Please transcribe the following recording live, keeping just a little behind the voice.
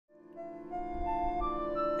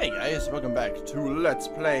Hey guys, welcome back to Let's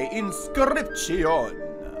Play Inscryption.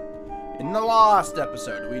 In the last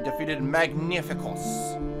episode, we defeated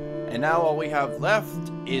Magnificus. And now all we have left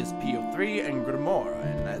is PO3 and Grimoire.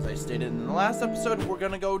 And as I stated in the last episode, we're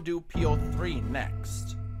gonna go do PO3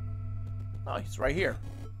 next. Oh, he's right here.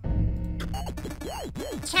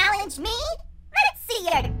 Challenge me? Let's see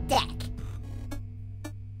your deck.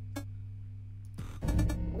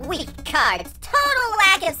 Weak cards, total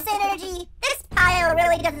lack of synergy. This pile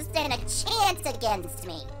really doesn't stand a chance against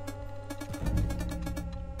me.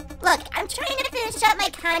 Look, I'm trying to finish up my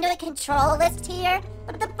conduit control list here,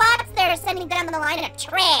 but the bots there are sending down the line are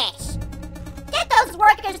trash. Get those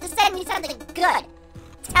workers to send me something good.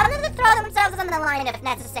 Tell them to throw themselves on the line if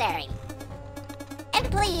necessary. And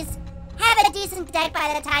please, have a decent deck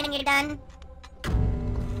by the time you're done.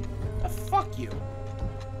 Fuck you.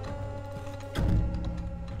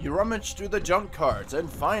 You rummage through the junk cards and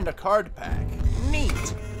find a card pack.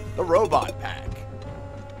 Neat! The robot pack.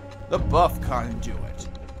 The buff conduit.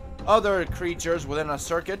 Other creatures within a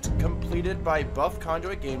circuit completed by buff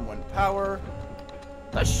conduit gain 1 power.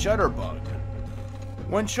 The shutterbug.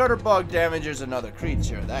 When shutterbug damages another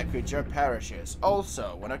creature, that creature perishes.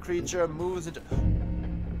 Also, when a creature moves into...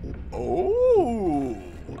 Oh,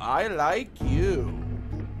 I like you.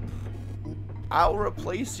 I'll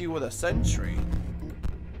replace you with a sentry.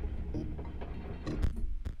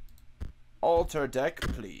 Alter deck,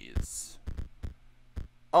 please.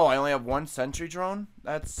 Oh, I only have 1 sentry drone?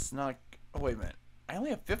 That's not... Oh, wait a minute. I only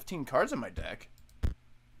have 15 cards in my deck.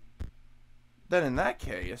 Then in that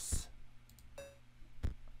case...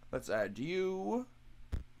 Let's add you.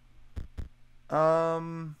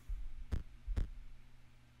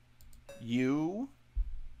 You.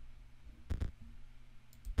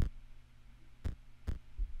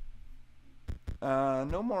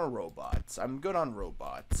 No more robots. I'm good on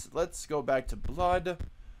robots. Let's go back to blood.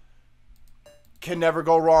 Can never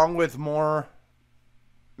go wrong with more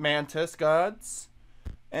mantis gods.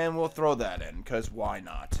 And we'll throw that in, because why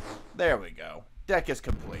not? There we go. Deck is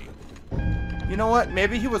complete. You know what?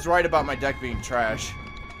 Maybe he was right about my deck being trash.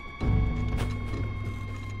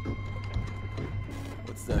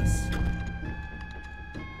 What's this?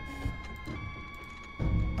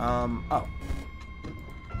 Oh.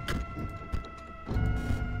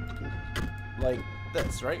 Like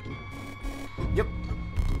this, right? Yep.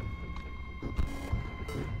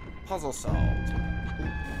 Puzzle solved.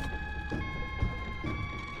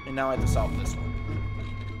 And now I have to solve this one.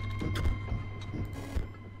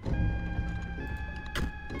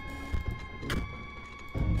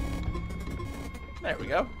 There we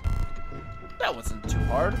go. That wasn't too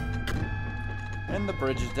hard. And the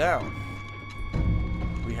bridge is down.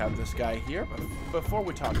 We have this guy here, but before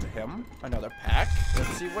we talk to him, another pack. Let's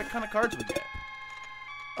see what kind of cards we get.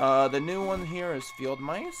 The new one here is Field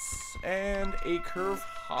Mice and a Curve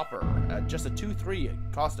Hopper at just a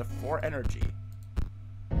 2/3, cost of 4 energy.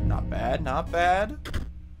 Not bad, not bad.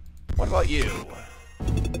 What about you?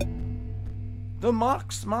 The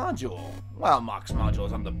Mox Module. While Mox Module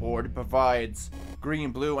is on the board, it provides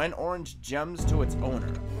green, blue, and orange gems to its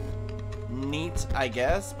owner. Neat, I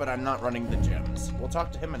guess, but I'm not running the gems. We'll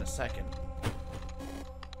talk to him in a second.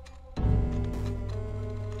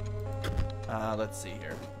 Let's see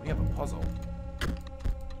here. We have a puzzle.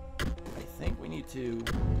 I think we need to...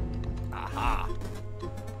 Aha!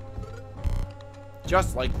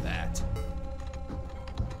 Just like that.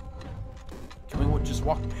 Can we just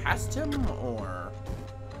walk past him, or...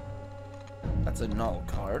 That's a null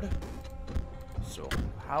card. So,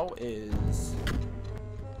 how is...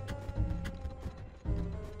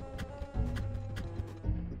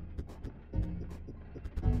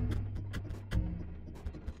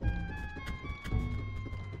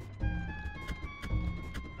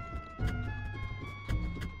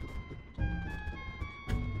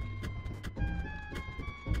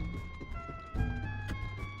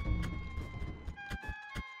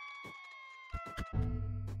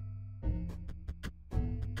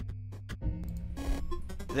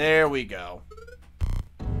 There we go.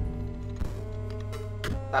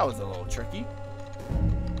 That was a little tricky.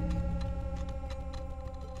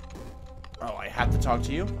 Oh, I have to talk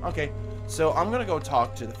to you? Okay, so I'm gonna go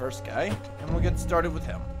talk to the first guy, and we'll get started with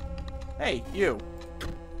him. Hey, you.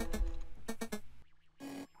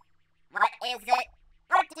 What is it?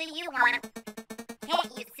 What do you want?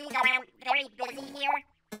 Can't you see that I'm very busy here?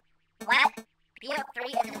 What?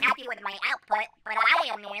 PO3 isn't happy with my output, but I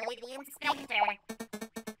am merely the inspector.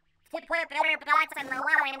 To put better bots on the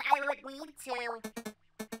line, I would need to...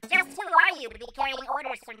 Just who are you to be carrying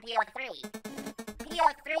orders from PO3?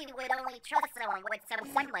 PO3 would only trust someone with some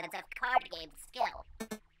semblance of card game skill.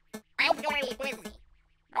 I'm very busy,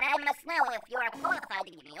 but Well, if you are qualified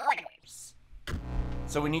to give me orders.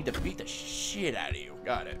 So we need to beat the shit out of you.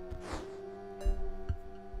 Got it.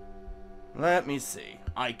 Let me see.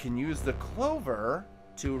 I can use the clover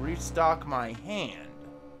to restock my hand.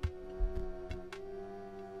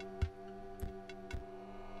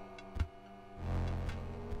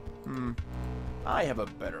 I have a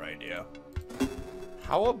better idea.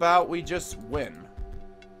 How about we just win?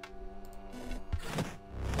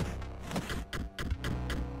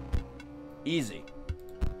 Easy.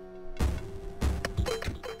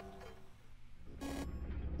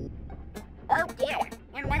 Oh dear,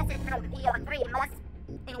 your message from PO3 must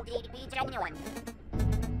indeed be genuine.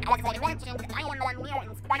 As I mentioned, I am a mere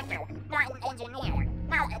inspector, not an engineer,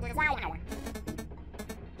 not a designer.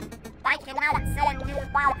 I cannot send new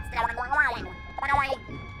box down the line, but I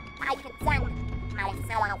can send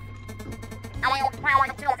myself. I am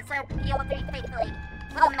proud to have served PO3 faithfully.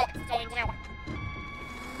 Helmet exchanger.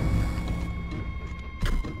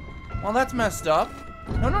 Well, that's messed up.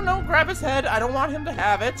 No, no, no, grab his head. I don't want him to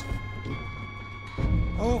have it.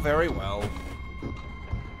 Oh, very well.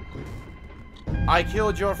 I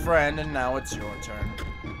killed your friend, and now it's your turn.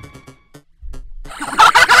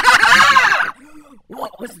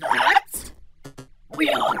 What was that?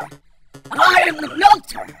 I am the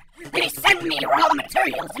melter. They send me raw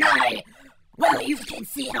materials and well, you can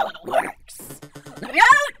see how it works. Look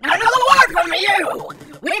out! Another war from you!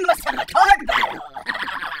 We must have a card battle!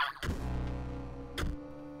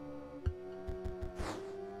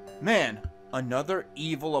 Man, another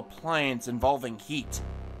evil appliance involving heat.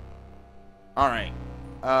 Alright.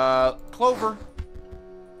 Clover.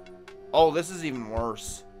 Oh, this is even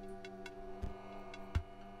worse.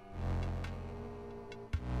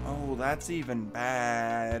 Oh, that's even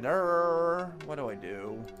badder. What do I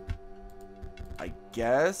do? I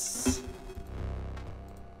guess.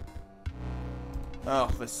 Oh,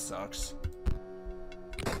 this sucks.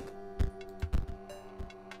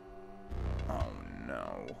 Oh,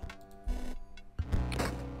 no.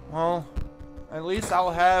 Well, at least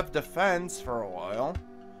I'll have defense for a while.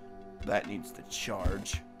 That needs to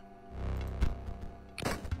charge.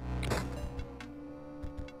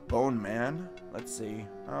 Bone Man. Let's see.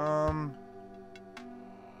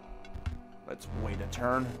 Let's wait a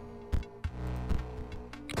turn.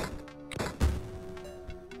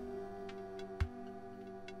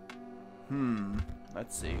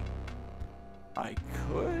 Let's see. I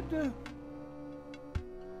could...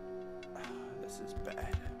 This is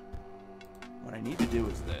bad. What I need to do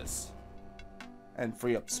is this. And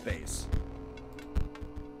free up space.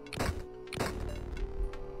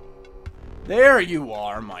 There you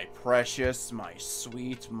are, my precious, my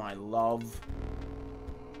sweet, my love.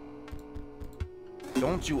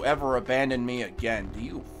 Don't you ever abandon me again. Do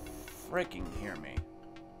you freaking hear me?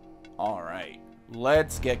 Alright,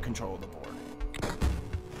 let's get control of the board.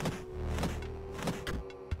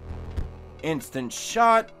 Instant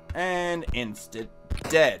shot and instant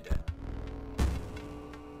dead.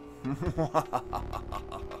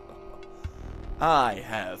 I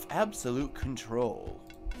have absolute control.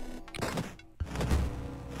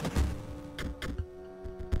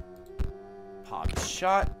 Pop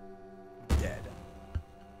shot, dead.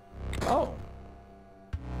 Oh.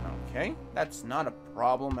 Okay, that's not a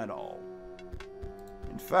problem at all.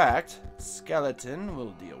 In fact, Skeleton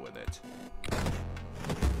will deal with it.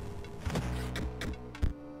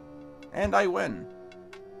 And I win.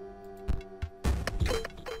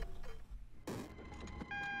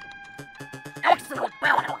 Excellent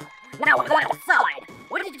battle! Now on that aside,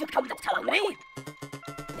 what did you come to tell me?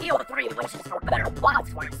 PO3 wishes for better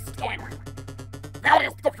bots for his scanner. That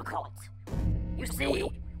is difficult. You see,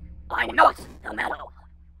 I know the metal,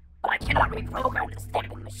 but I cannot reprogram the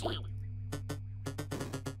stamping machine.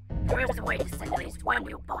 There is a way to send at least one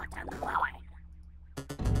new bot down the line.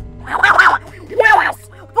 Yes!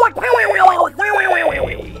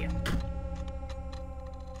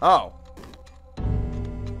 Oh.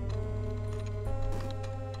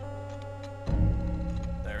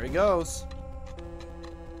 There he goes.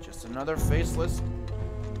 Just another faceless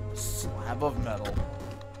slab of metal.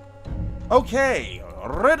 Okay,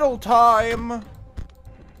 riddle time.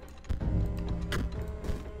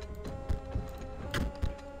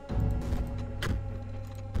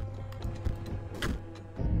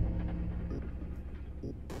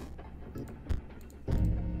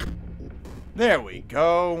 There we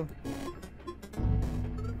go.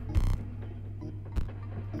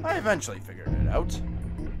 I eventually figured it out.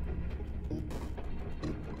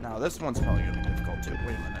 Now this one's probably gonna be difficult too.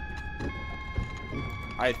 Wait a minute.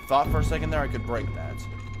 I thought for a second there I could break that.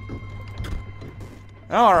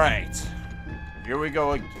 Alright. Here we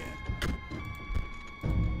go again.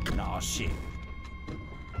 Aw, shit.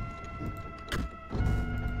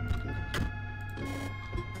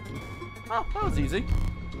 Oh, that was easy.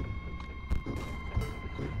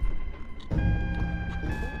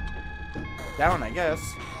 Down, I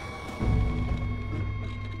guess.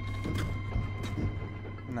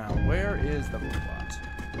 Now, where is the robot?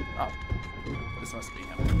 Oh, this must be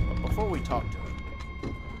him. But before we talk to him,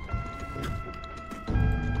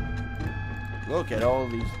 look at all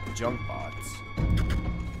these junk bots.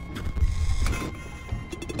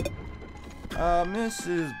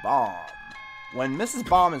 Mrs. Bomb. When Mrs.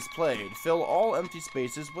 Bomb is played, fill all empty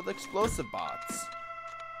spaces with explosive bots.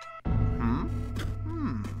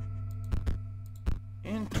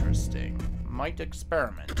 Interesting. Might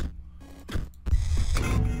experiment.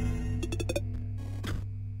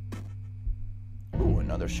 Ooh,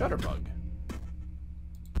 another shutter bug.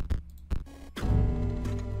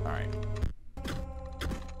 Alright.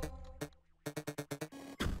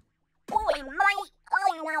 Oi, mate!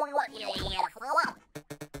 I know what you're here for.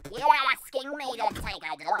 You're asking me to take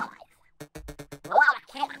a dive. Well, I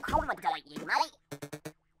can't accommodate you, mate.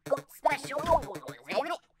 Got special orders, ain't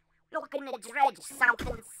it? Looking to dredge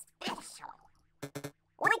something special.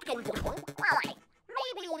 We can do, well,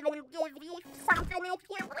 maybe even give you something if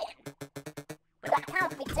you win. But I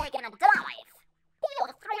can't be taking a dive. You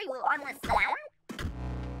three will understand.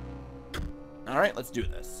 Alright, let's do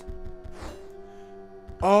this.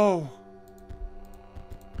 Oh.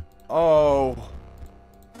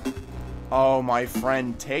 Oh, my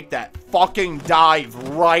friend, take that fucking dive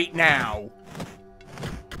right now.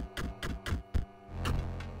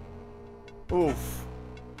 Oof.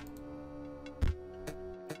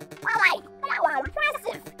 Alright, that was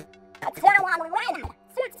impressive. A 2-1 win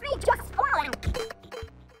suits me just fine.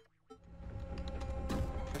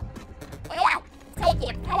 Yeah, take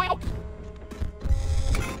it, Peg.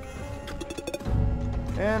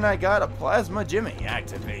 And I got a Plasma Jimmy.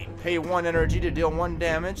 Activate. Pay 1 energy to deal 1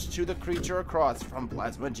 damage to the creature across from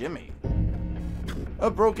Plasma Jimmy. A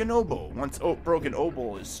broken oboe. Once broken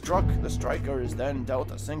oboe is struck, the striker is then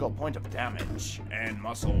dealt a single point of damage. And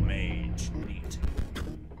Muscle Mage. Neat.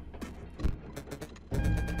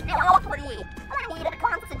 Hello, please. I need to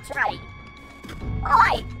concentrate.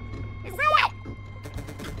 Oi, is that it?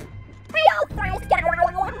 PO3's gonna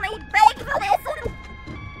reward me big for this one.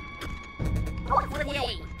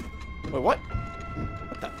 Hopefully. Wait, what?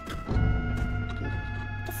 What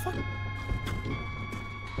the fuck?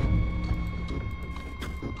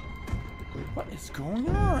 What is going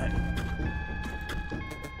on?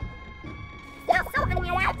 There's something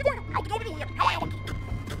you have to do. I give you your pack.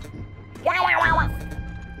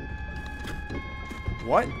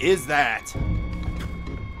 What is that?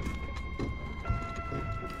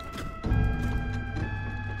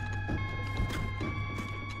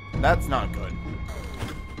 That's not good.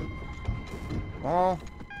 Well,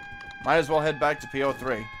 might as well head back to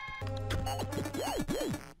PO3.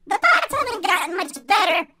 The bots haven't gotten much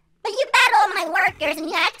better, but you battled my workers and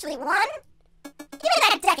you actually won? Give me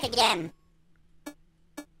that deck again.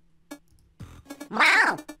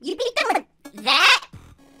 Wow, you beat them with that?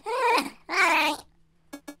 Alright.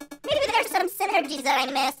 Maybe there's some synergies that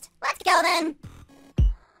I missed. Let's go then.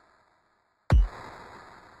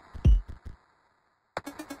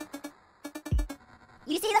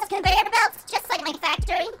 You see those conveyor belts? Just like my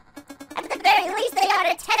factory? At the very least, they ought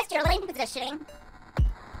to test your lane positioning.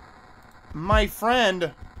 My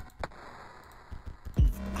friend,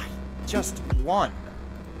 I just won.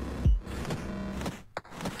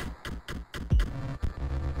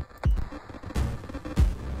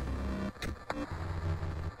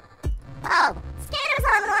 Oh, scanner's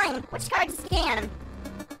online. Which card to scan?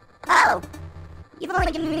 Oh, you've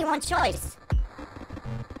only given me one choice.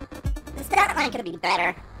 The stat line could be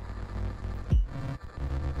better.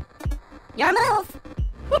 Your move.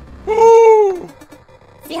 Woo!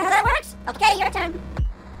 See how that works? Okay, your turn.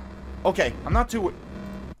 Okay, I'm not too.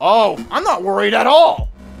 Oh, I'm not worried at all.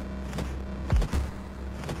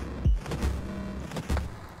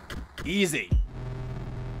 Easy.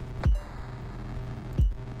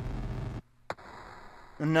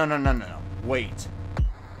 No. Wait.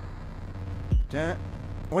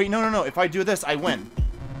 Wait, no. If I do this, I win.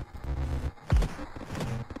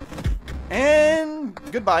 And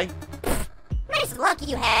goodbye. Nice luck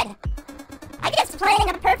you had. I guess playing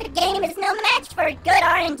a perfect game is no match for good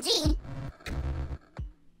RNG.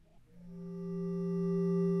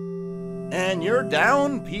 And you're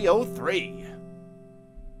down PO3.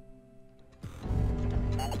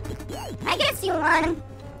 I guess you won.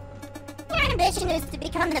 Your ambition is to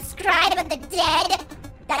become the scribe of the dead.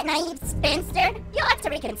 That naive spinster? You'll have to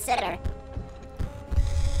reconsider.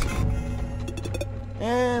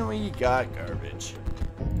 And we got garbage.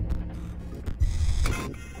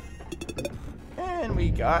 And we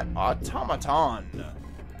got automaton.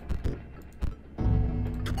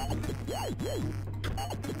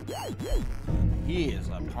 He is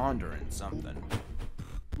pondering something.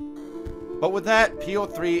 But with that,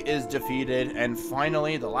 PO3 is defeated, and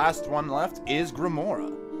finally the last one left is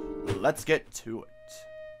Grimora. Let's get to it.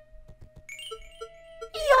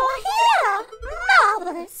 You're here!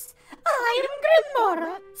 Marvelous! I am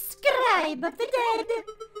Grimora, scribe of the dead.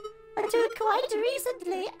 Until quite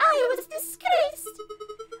recently, I was disgraced.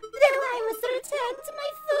 Though I was returned to my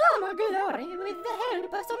former glory with the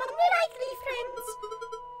help of some unlikely friends.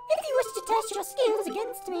 If you wish to test your skills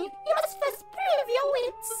against me, you must first prove your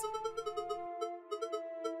wits.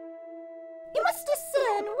 You must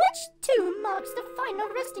discern which tomb marks the final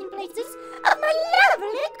resting places of my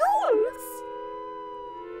lovely ghouls.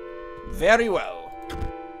 Very well.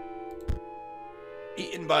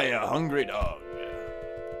 Eaten by a hungry dog.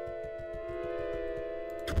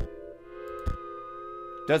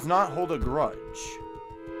 Does not hold a grudge.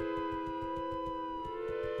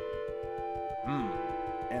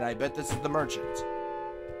 And I bet this is the merchant.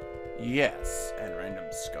 Yes, and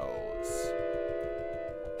random skulls.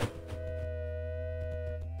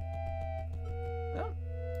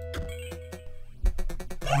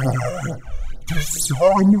 Does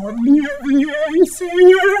someone alleviation?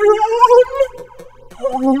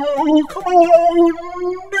 Oh, come on,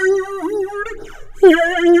 dude.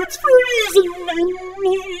 It's freezing in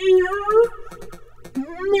here.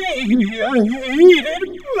 Maybe I hated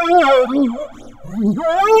battle.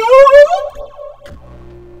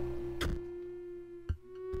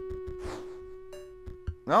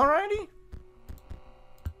 Alrighty.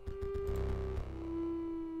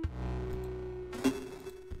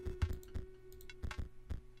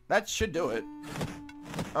 That should do it.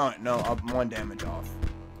 Oh, no, I'm 1 damage off.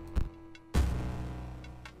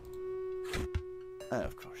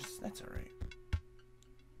 Of course, that's alright.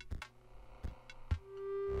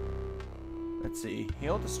 Let's see.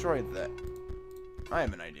 He'll destroy that. I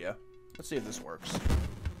have an idea. Let's see if this works.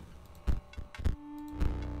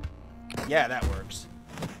 Yeah, that works.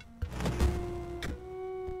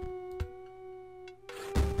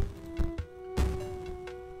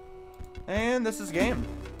 And this is game.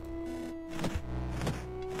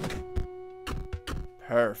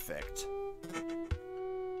 Perfect.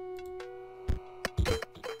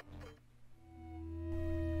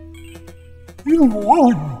 You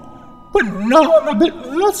won, but now I'm a bit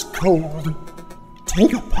less cold.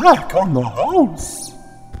 Take a pack on the house.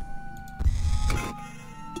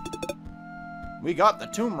 We got the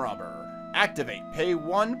Tomb Robber. Activate. Pay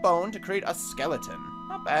 1 bone to create a skeleton.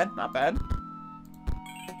 Not bad, not bad.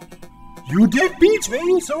 You did beat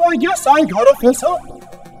me, so I guess I gotta fess up.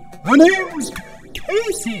 The name's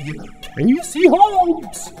Casey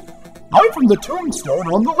Hobbs. I'm from the tombstone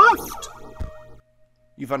on the left.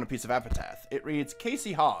 You found a piece of epitaph. It reads,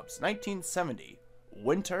 Casey Hobbs, 1970.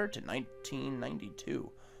 Winter to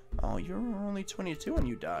 1992. Oh, you were only 22 when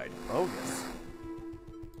you died. Bogus.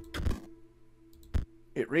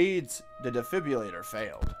 It reads, the defibrillator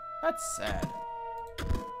failed. That's sad.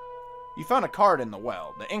 You found a card in the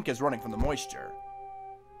well. The ink is running from the moisture.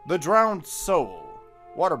 The drowned soul.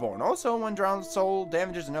 Waterborne. Also, when drowned soul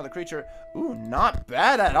damages another creature. Ooh, not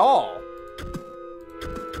bad at all.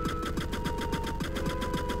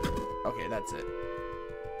 Okay, that's it.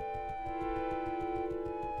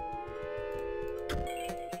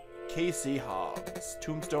 Casey Hobbs.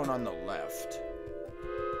 Tombstone on the left.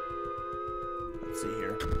 Let's see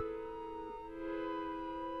here.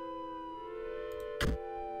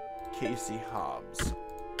 Casey Hobbs.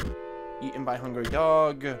 Eaten by hungry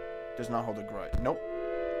dog. Does not hold a grudge. Nope.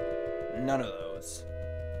 None of those.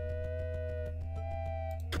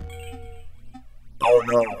 Oh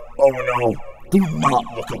no. Do not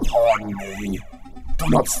look upon me. Do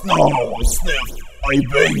not snarl or sniff, I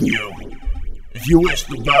beg you. If you wish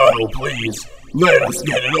to battle, please, let us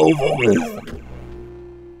get it over with.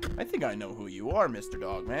 I think I know who you are, Mr.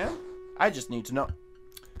 Dogman. I just need to know.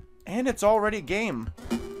 And it's already game.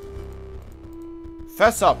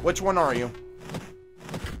 Fess up, which one are you?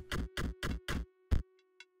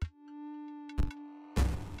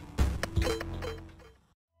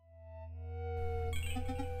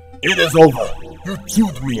 It is over. You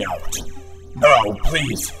chewed me out. Now,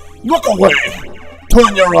 please, look away.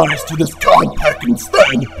 Turn your eyes to this card pack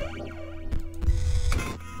instead.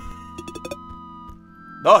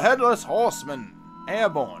 The Headless Horseman.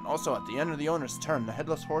 Airborne. Also, at the end of the owner's turn, the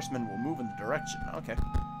Headless Horseman will move in the direction. Okay.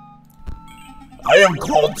 I am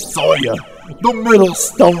called Sawyer. The middle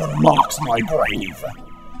stone marks my grave.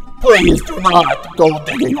 Please do not go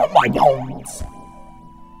digging up my bones.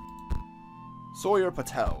 Sawyer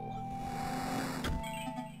Patel.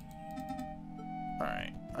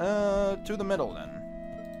 Alright. To the middle then.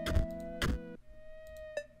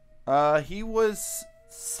 He was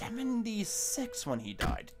 76 when he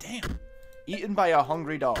died. Damn. Eaten by a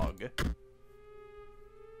hungry dog.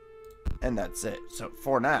 And that's it. So,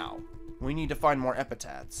 for now, we need to find more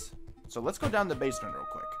epitaphs. So let's go down the basement real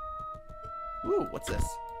quick. Ooh, what's this?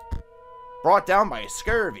 Brought down by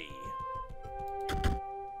scurvy.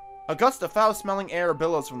 A gust of foul-smelling air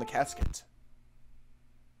billows from the casket.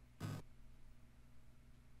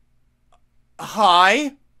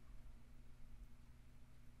 Hi?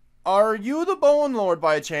 Are you the Bone Lord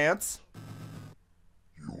by chance?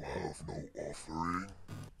 You have no offering?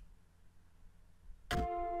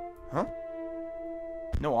 Huh?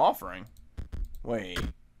 No offering? Wait,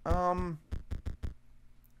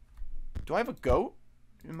 do I have a goat?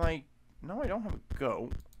 No, I don't have a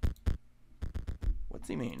goat. What's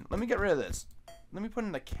he mean? Let me get rid of this. Let me put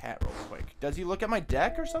in the cat real quick. Does he look at my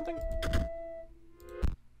deck or something?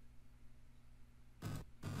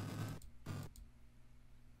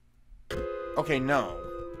 Okay, no.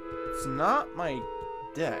 It's not my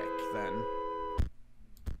deck, then.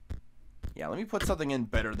 Yeah, let me put something in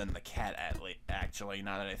better than the cat, actually,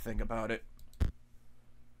 now that I think about it.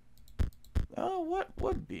 Oh, what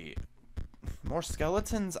would be? More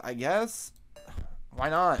skeletons, I guess? Why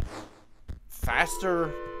not?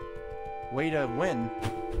 Faster way to win.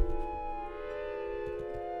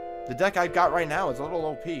 The deck I've got right now is a little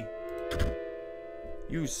OP.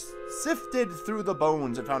 You sifted through the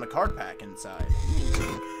bones and found a card pack inside.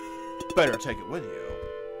 Better take it with you.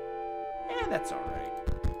 And that's alright.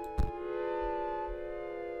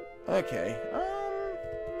 Okay,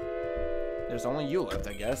 there's only you left,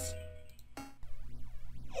 I guess.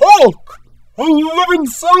 Hulk! A living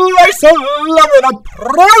slice of lemon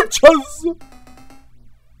approaches!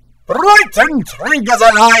 Bright and trig as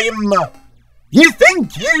a lime! You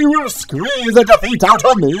think you will squeeze a defeat out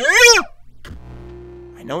of me?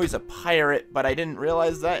 I know he's a pirate, but I didn't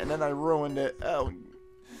realize that, and then I ruined it. Oh.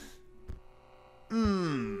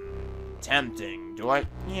 Tempting. Do I?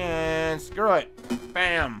 Yeah, screw it.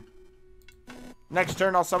 Bam. Next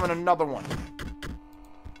turn, I'll summon another one.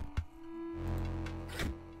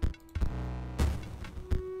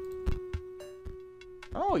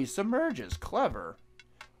 Oh, he submerges. Clever.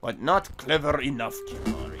 But not clever enough,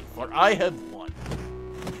 Kimari, for I have won.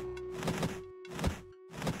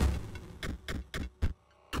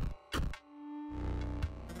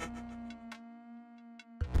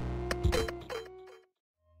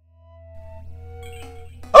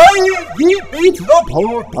 Ye beat the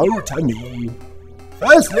poor out of me.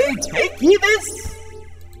 Firstly, take ye this.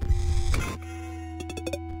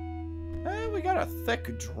 We got a thick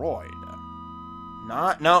droid.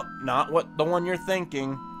 Not what the one you're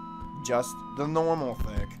thinking. Just the normal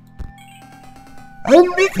thick.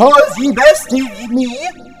 And because ye bested me,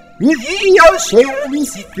 with ye I'll share me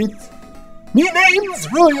secret. Me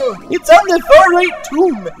name's Royal, it's on the far right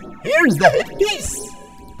tomb. Here's the headpiece.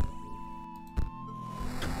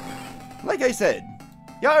 Like I said,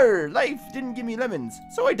 yar, life didn't give me lemons,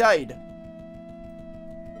 so I died.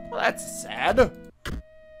 Well, that's sad.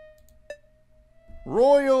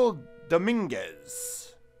 Royal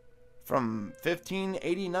Dominguez. From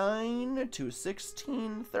 1589 to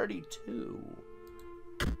 1632.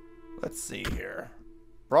 Let's see here.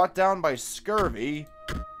 Brought down by scurvy.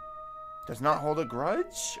 Does not hold a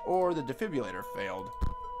grudge, or the defibrillator failed.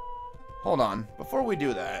 Hold on, before we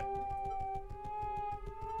do that.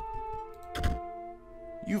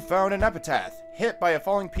 You found an epitaph, hit by a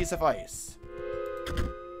falling piece of ice.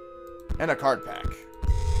 And a card pack.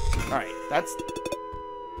 Alright, that's...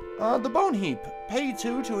 the Bone Heap. Pay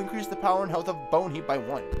 2 to increase the power and health of Bone Heap by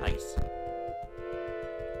 1. Nice.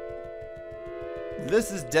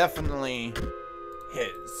 This is definitely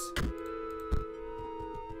his.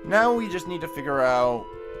 Now we just need to figure out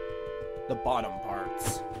the bottom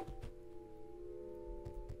parts.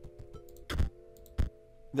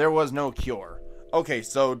 There was no cure. Okay,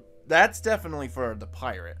 so that's definitely for the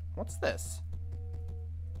pirate. What's this?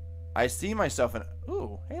 I see myself in...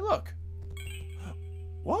 Ooh, hey look.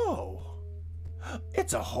 Whoa.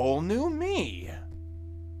 It's a whole new me.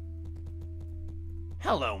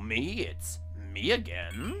 Hello, me. It's me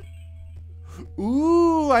again.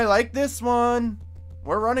 Ooh, I like this one.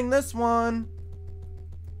 We're running this one.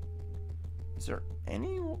 Is there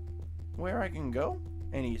anywhere I can go?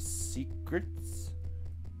 Any secrets?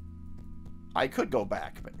 I could go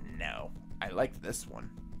back, but no. I like this one.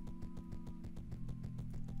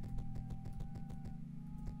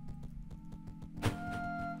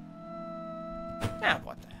 Ah,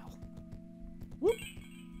 what the hell? Whoop.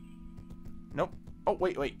 Nope. Oh,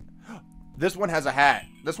 wait, wait. This one has a hat.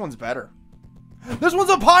 This one's better. This one's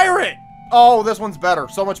a pirate! Oh, this one's better.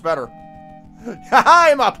 So much better.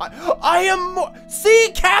 I am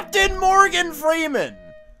see Captain Morgan Freeman!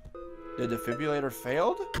 The defibrillator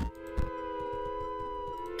failed?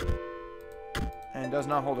 And does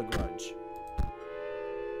not hold a grudge.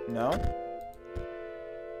 No?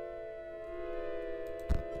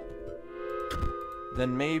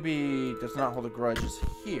 Then maybe does not hold a grudge is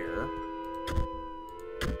here.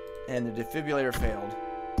 And the defibrillator failed.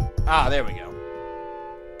 Ah, there we go.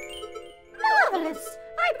 Marvelous!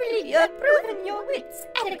 I believe you have proven your wits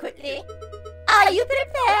adequately. Are you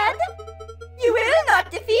prepared? You will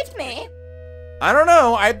not defeat me. I don't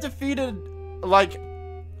know. I've defeated, like,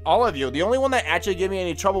 all of you. The only one that actually gave me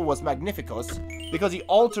any trouble was Magnificus, because he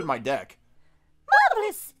altered my deck.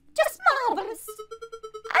 Marvelous! Just marvelous!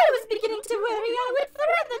 I was beginning to worry I would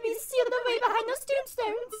forever be sealed away behind those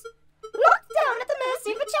tombstones, locked down at the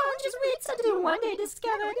mercy of a challenger's wits until one day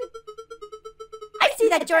discovered. I see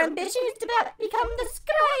that your ambition is to become the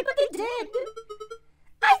scribe of the dead.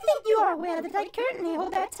 I think you are aware that I currently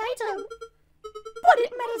hold that title. But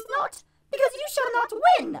it matters not, because you shall not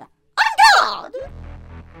win. On guard!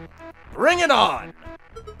 Bring it on!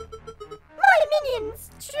 My minions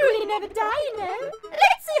truly never die, you know.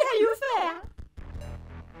 Let's see how you fare.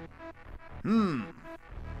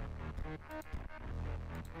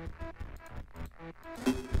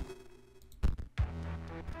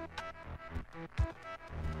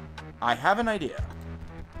 I have an idea.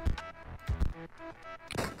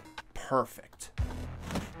 Perfect.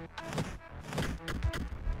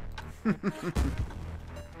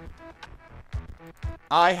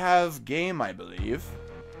 I have game, I believe.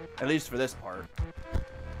 At least for this part.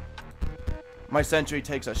 My sentry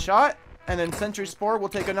takes a shot, and then Sentry Spore will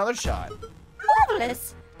take another shot.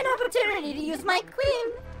 Marvelous! An opportunity to use my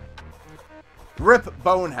queen. Rip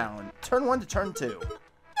Bonehound. Turn 1 to turn 2.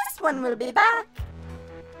 This one will be back.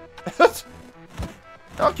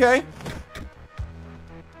 Okay.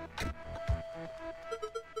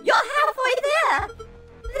 You're halfway there.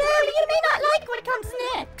 Though you may not like what comes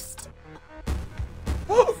next.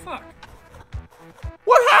 Oh, fuck.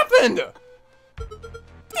 What happened?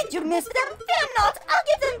 Did you miss them? Fear not. I'll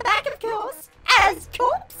give them back, of course. As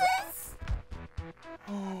corpses.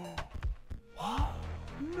 What?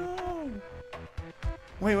 No.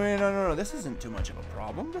 Wait, no. This isn't too much of a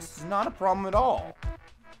problem. This is not a problem at all.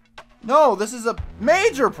 No, this is a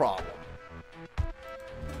major problem.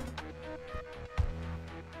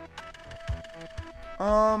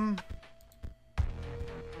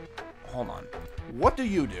 Hold on. What do?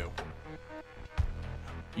 You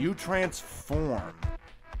transform.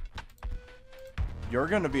 You're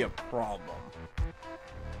gonna be a problem.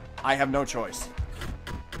 I have no choice.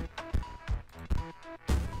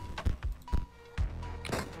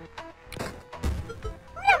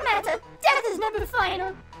 No matter. Death is never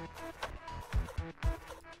final.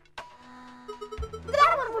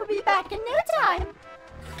 That one will be back in no time.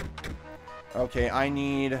 Okay, I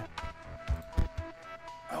need...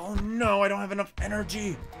 Oh no, I don't have enough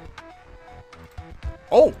energy.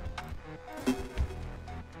 Oh!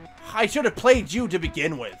 I should have played you to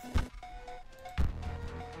begin with.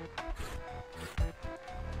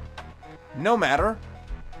 No matter.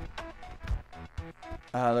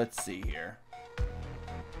 Let's see here.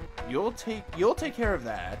 You'll take care of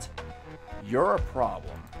that. You're a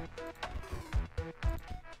problem.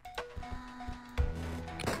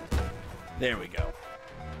 There we go.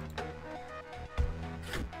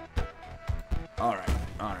 Alright.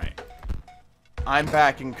 I'm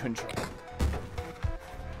back in control.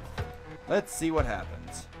 Let's see what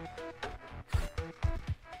happens.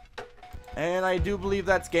 And I do believe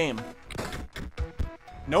that's game.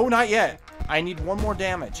 No, not yet. I need one more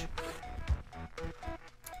damage.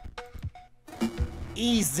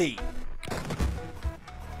 Easy.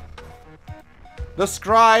 The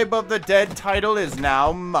Scribe of the Dead title is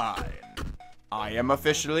now mine. I am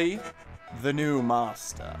officially the new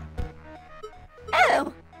master.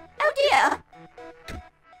 Oh dear.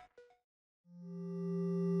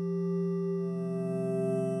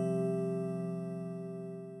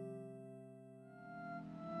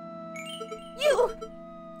 You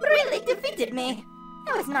really defeated me.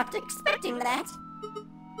 I was not expecting that.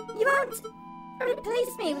 You won't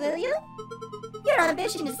replace me, will you? Your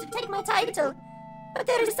ambition is to take my title, but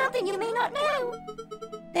there is something you may not know.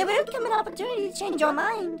 There will come an opportunity to change your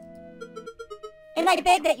mind. And I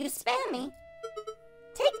beg that you spare me.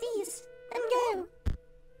 Take these and go.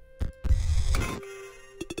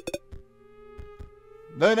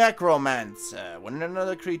 The Necromancer. When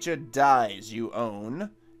another creature dies you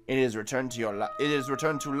own, it is returned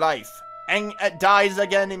to life and it dies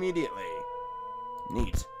again immediately.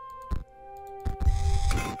 Neat.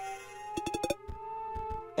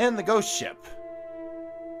 And the ghost ship.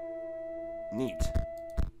 Neat.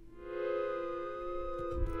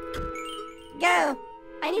 Go.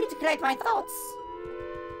 I need to collect my thoughts.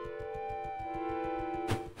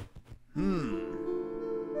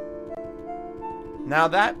 Now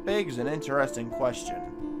that begs an interesting question.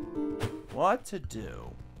 What to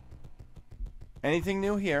do? Anything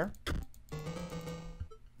new here?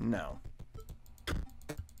 No.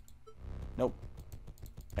 Nope.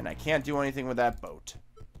 And I can't do anything with that boat.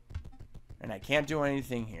 And I can't do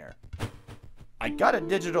anything here. I got a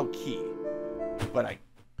digital key. But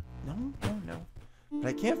No. But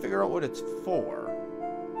I can't figure out what it's for.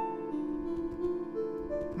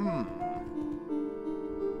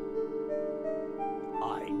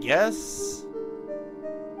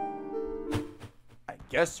 I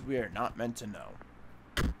guess we are not meant to know.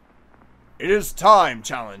 It is time,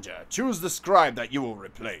 Challenger. Choose the scribe that you will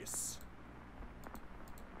replace.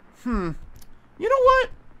 You know what?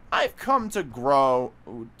 I've come to grow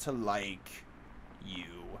to like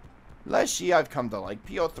you. Leshy, I've come to like.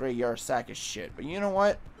 PO3, you're a sack of shit. But you know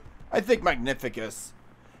what? I think Magnificus.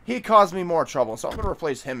 He caused me more trouble, so I'm going to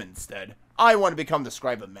replace him instead. I want to become the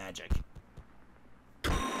Scribe of Magic.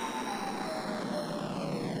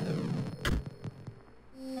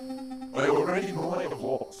 I already know I have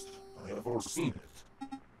lost. I have foreseen it.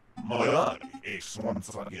 My eye aches once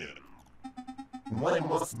again. Why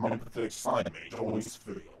must my pathetic side mate always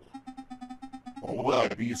fail? Or will I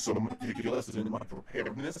be so meticulous in my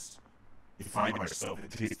preparedness to find myself a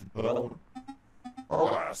tasted bone?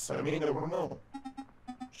 Alas, I may never know.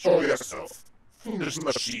 Show yourself, fiendish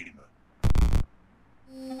machine.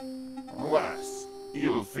 Alas,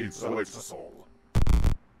 ill fates awaits us all.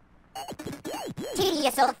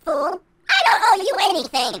 Tedious old fool. I don't owe you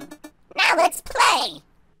anything. Now let's play.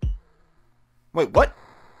 Wait, what?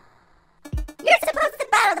 You're supposed to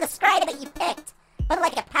battle the scribe that you picked, but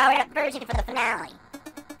like a powered-up version for the finale.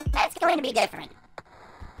 That's going to be different.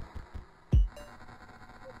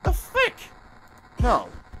 The frick? No.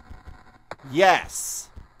 Yes.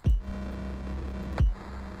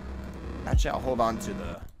 Actually, I'll hold on to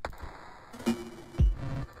the...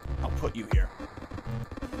 I'll put you here.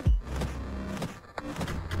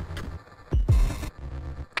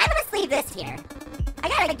 I'm gonna leave this here. I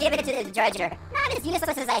gotta give it to the Dredger. Not as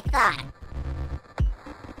useless as I thought.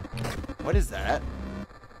 What is that?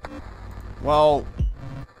 Well,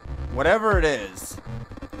 whatever it is,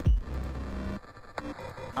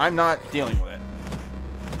 I'm not dealing with it.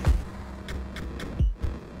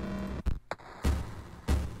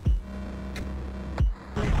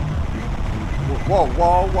 Whoa,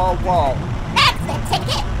 whoa, whoa, whoa. That's the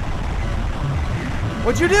ticket!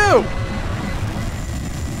 What'd you do?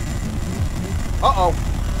 Uh-oh.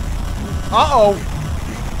 Uh-oh.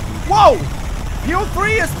 Whoa! PO3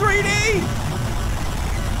 is 3D!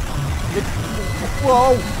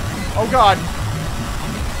 Whoa! Oh, God.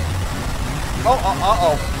 Oh,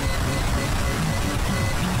 uh-oh.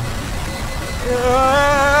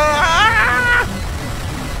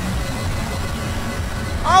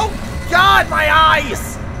 Oh, God, my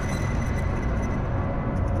eyes!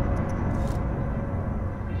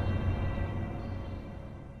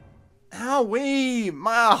 Owie,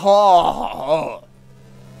 my heart.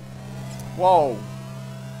 Whoa.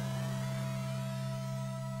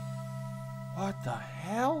 What the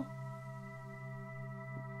hell?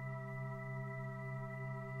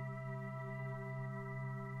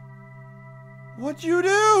 What'd you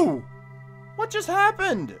do? What just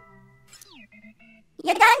happened?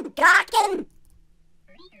 You done gawking?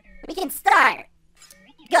 We can start.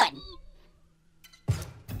 Good.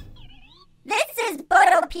 This is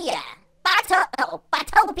Botopia.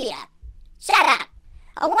 Botopia. Shut up.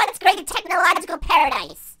 A once great technological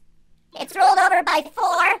paradise. It's ruled over by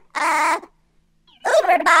 4,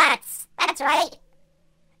 Uberbots. That's right.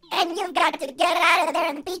 And you've got to get out of there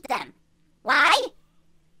and beat them. Why?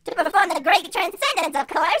 To perform the great transcendence, of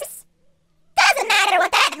course. Doesn't matter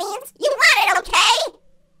what that means. You want it, okay?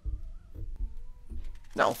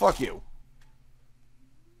 No, fuck you.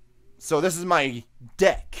 So this is my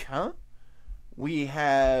deck, huh? We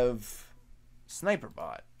have Sniper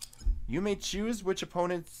Bot. You may choose which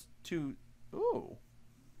opponents to... Ooh.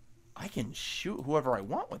 I can shoot whoever I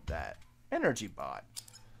want with that. Energy Bot.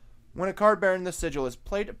 When a card bearing the sigil is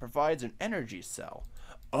played, it provides an energy cell.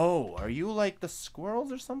 Oh, are you like the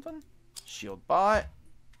squirrels or something? Shield Bot.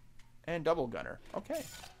 And Double Gunner. Okay.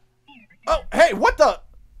 Oh, hey, what the...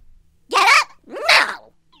 Get up! No!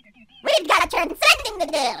 We've got a transcending to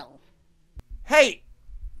do! Hey!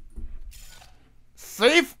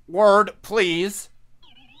 Safe word, please.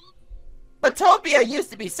 Utopia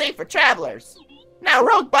used to be safe for travelers. Now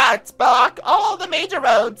rogue bots block all the major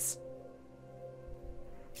roads.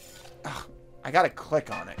 Ugh, I gotta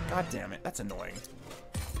click on it. God damn it, that's annoying.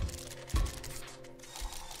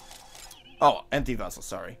 Oh, empty vessel,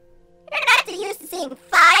 sorry. You're not too used to seeing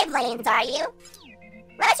 5 lanes, are you?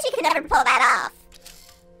 Rusty can never pull that off.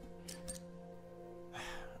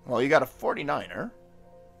 Well, you got a 49er.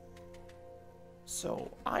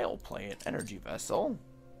 So, I'll play an energy vessel.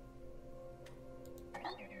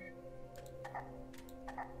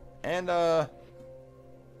 And, oh.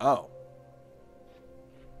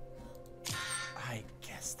 I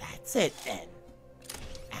guess that's it then.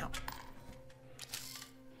 Ow.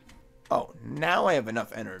 Oh, now I have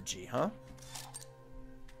enough energy, huh?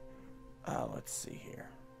 Let's see here.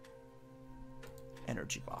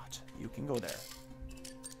 Energy bot. You can go there.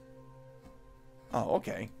 Oh,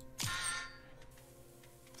 okay.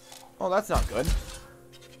 Oh, that's not good.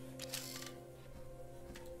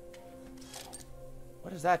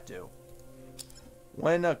 What does that do?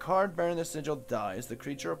 When a card bearing the sigil dies, the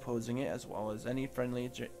creature opposing it, as well as any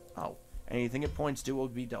friendly... anything it points to will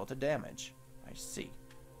be dealt a damage. I see.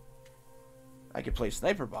 I could play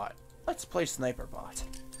Sniper Bot. Let's play Sniper Bot.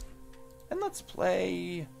 And let's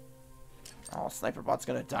play... Oh, Sniper Bot's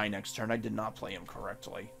gonna die next turn. I did not play him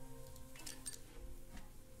correctly.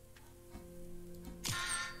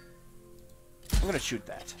 I'm gonna shoot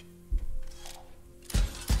that.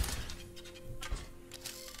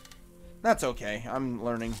 That's okay. I'm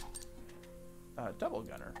learning. Double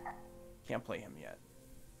Gunner. Can't play him yet.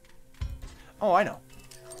 Oh, I know.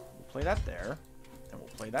 We'll play that there. And we'll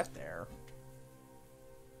play that there.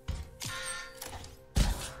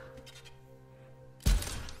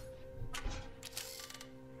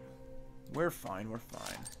 We're fine, we're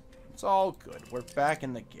fine. It's all good. We're back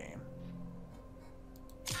in the game.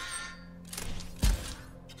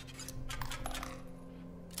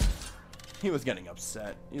 He was getting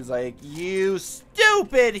upset. He's like, "You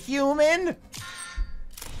stupid human!"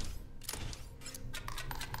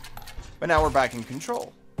 But now we're back in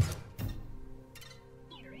control.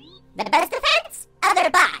 The best defense? Other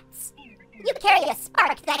bots. You carry a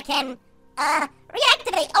spark that can,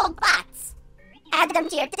 reactivate old bots. Add them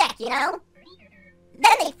to your deck, you know?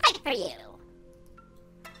 Then they fight for you.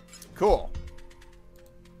 Cool.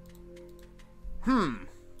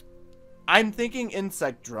 I'm thinking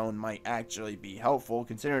Insect Drone might actually be helpful,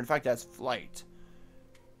 considering the fact that's flight.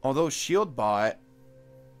 Although Shield Bot...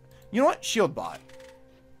 You know what? Shield Bot.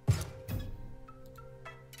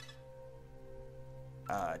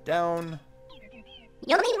 Down.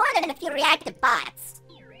 You'll need more than a few reactive bots.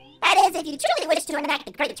 That is, if you truly wish to enact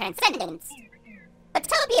the Great Transcendence.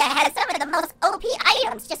 Utopia has some of the most OP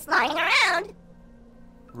items just lying around.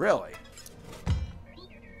 Really?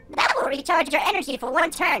 That will recharge your energy for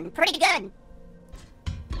 1 turn. Pretty good.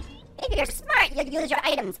 If you're smart, you'll use your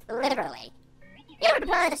items literally. You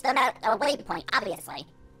replenish them at a waypoint, obviously.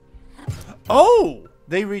 Oh!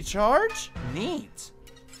 They recharge? Neat.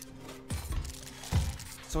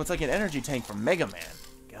 So it's like an energy tank from Mega Man.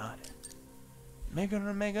 Got it. Mega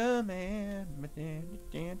Man.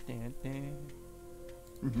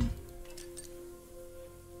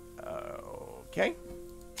 Okay.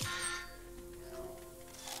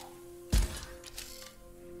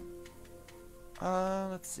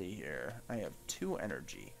 Let's see here. I have 2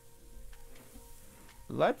 energy.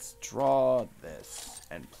 Let's draw this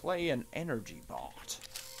and play an energy bot.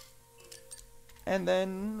 And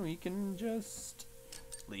then we can just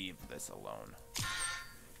leave this alone.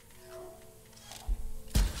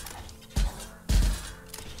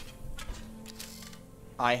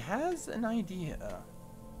 I has an idea.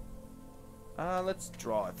 Let's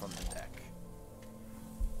draw it from the deck.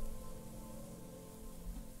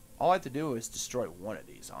 All I have to do is destroy one of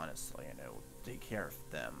these, honestly, and it'll take care of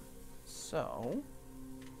them. So,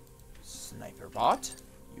 Sniper Bot,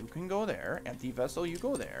 you can go there. Empty Vessel, you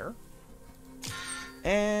go there.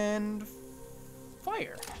 And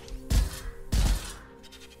fire.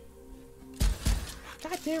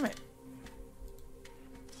 God damn it.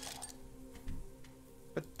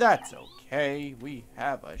 But that's okay. We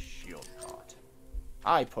have a shield bot.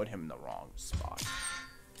 I put him in the wrong spot.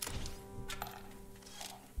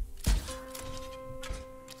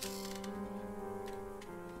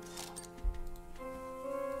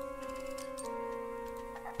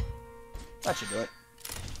 That should do it.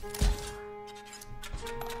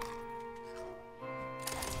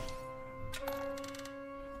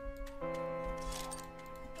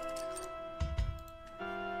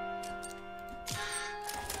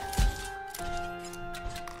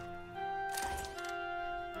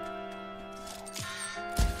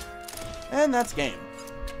 And that's game.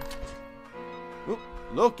 Oop,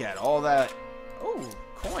 look at all that. Oh,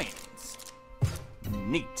 coins.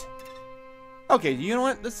 Neat. Okay, you know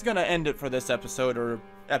what? This is gonna end it for this episode, or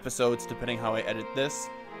episodes, depending how I edit this.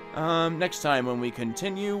 Next time when we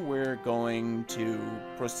continue, we're going to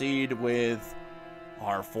proceed with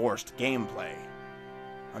our forced gameplay.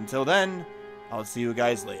 Until then, I'll see you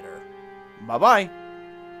guys later. Bye-bye.